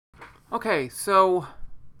Okay, so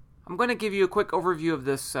I'm going to give you a quick overview of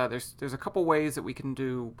this. There's a couple ways that we can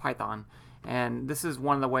do Python, and this is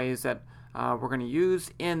one of the ways that we're going to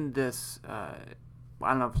use in this. I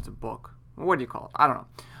don't know if it's a book. What do you call it? I don't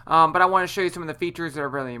know. But I want to show you some of the features that are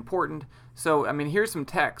really important. So, I mean, here's some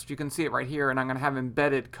text. You can see it right here, and I'm going to have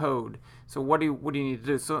embedded code. So, what do you need to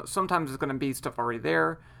do? So, sometimes it's going to be stuff already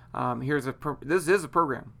there. This is a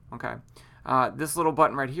program. Okay. This little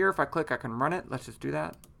button right here. If I click, I can run it. Let's just do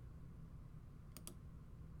that.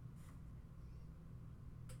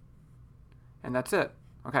 And that's it.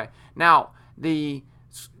 Okay. Now, this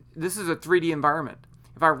is a 3D environment.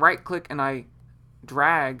 If I right click and I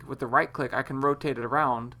drag with the right click, I can rotate it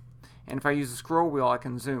around. And if I use the scroll wheel, I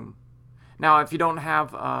can zoom. Now, if you don't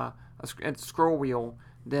have a scroll wheel,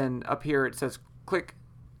 then up here it says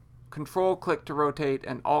control click to rotate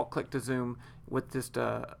and alt click to zoom with just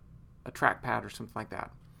a trackpad or something like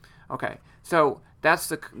that. Okay, so that's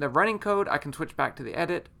the running code. I can switch back to the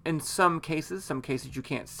edit. In some cases you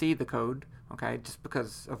can't see the code, okay, just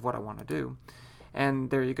because of what I want to do. And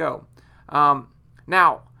there you go.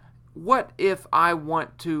 Now, what if I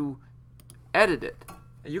want to edit it?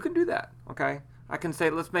 You can do that, okay? I can say,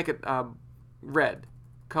 let's make it red.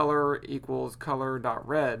 Color equals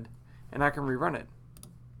color.red, and I can rerun it.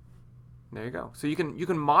 There you go. So you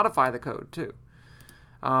can modify the code too.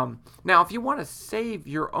 Now, if you want to save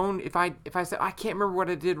your own, if I say I can't remember what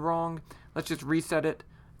I did wrong, let's just reset it.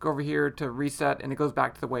 Go over here to reset, and it goes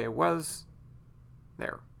back to the way it was.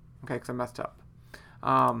 There, okay, because I messed up.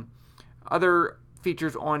 Other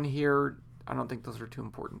features on here, I don't think those are too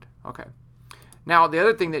important. Okay. Now, the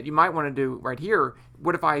other thing that you might want to do right here,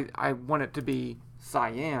 what if I want it to be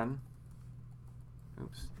cyan?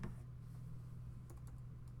 Oops.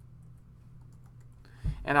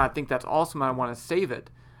 And I think that's awesome. I want to save it.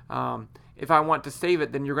 If I want to save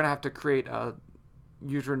it, then you're going to have to create a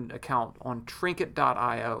user account on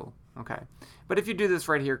trinket.io. Okay. But if you do this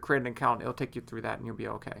right here, create an account, it'll take you through that and you'll be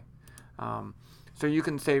okay. So you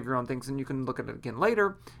can save your own things and you can look at it again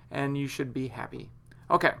later and you should be happy.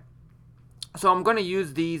 Okay. So I'm going to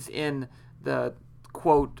use these in the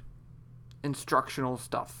quote instructional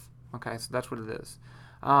stuff. Okay, so that's what it is.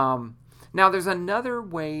 Now there's another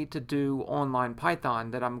way to do online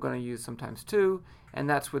Python that I'm going to use sometimes too, and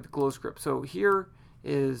that's with glowscript. So here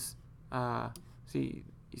is, you see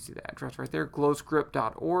the address right there,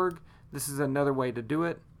 glowscript.org. This is another way to do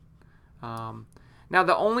it. Now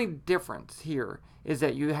the only difference here is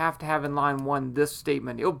that you have to have in line 1 this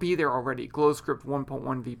statement. It'll be there already, glowscript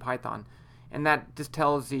 1.1v Python. And that just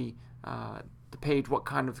tells the page what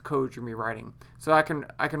kind of code you're rewriting. So I can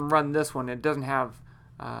run this one. It doesn't have.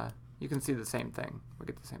 You can see the same thing. We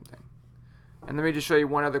get the same thing. And let me just show you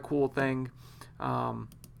one other cool thing.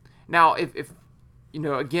 Now, if you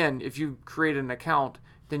know, again, if you create an account,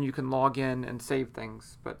 then you can log in and save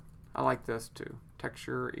things. But I like this too.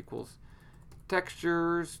 Texture equals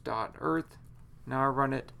textures.earth. Now I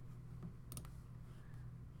run it.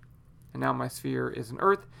 And now my sphere is an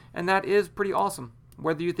Earth, and that is pretty awesome.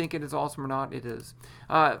 Whether you think it is awesome or not, it is.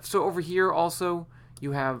 So over here also,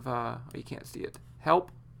 you have, you can't see it,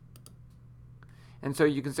 help. And so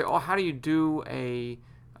you can say, oh, how do you do a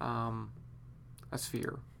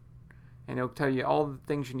sphere? And it'll tell you all the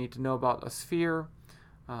things you need to know about a sphere.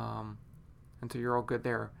 And so you're all good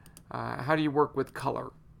there. How do you work with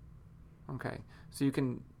color? Okay, so you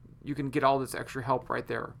can get all this extra help right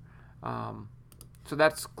there. So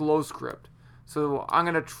that's glowscript. So I'm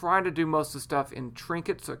going to try to do most of the stuff in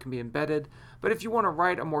Trinket so it can be embedded. But if you want to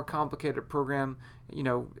write a more complicated program, you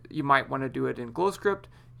know, you might want to do it in glowscript.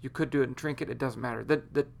 You could do it in Trinket. It doesn't matter.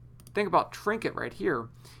 The thing about Trinket right here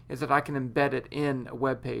is that I can embed it in a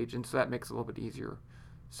web page, and so that makes it a little bit easier.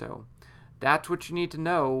 So that's what you need to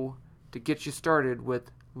know to get you started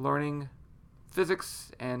with learning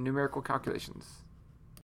physics and numerical calculations.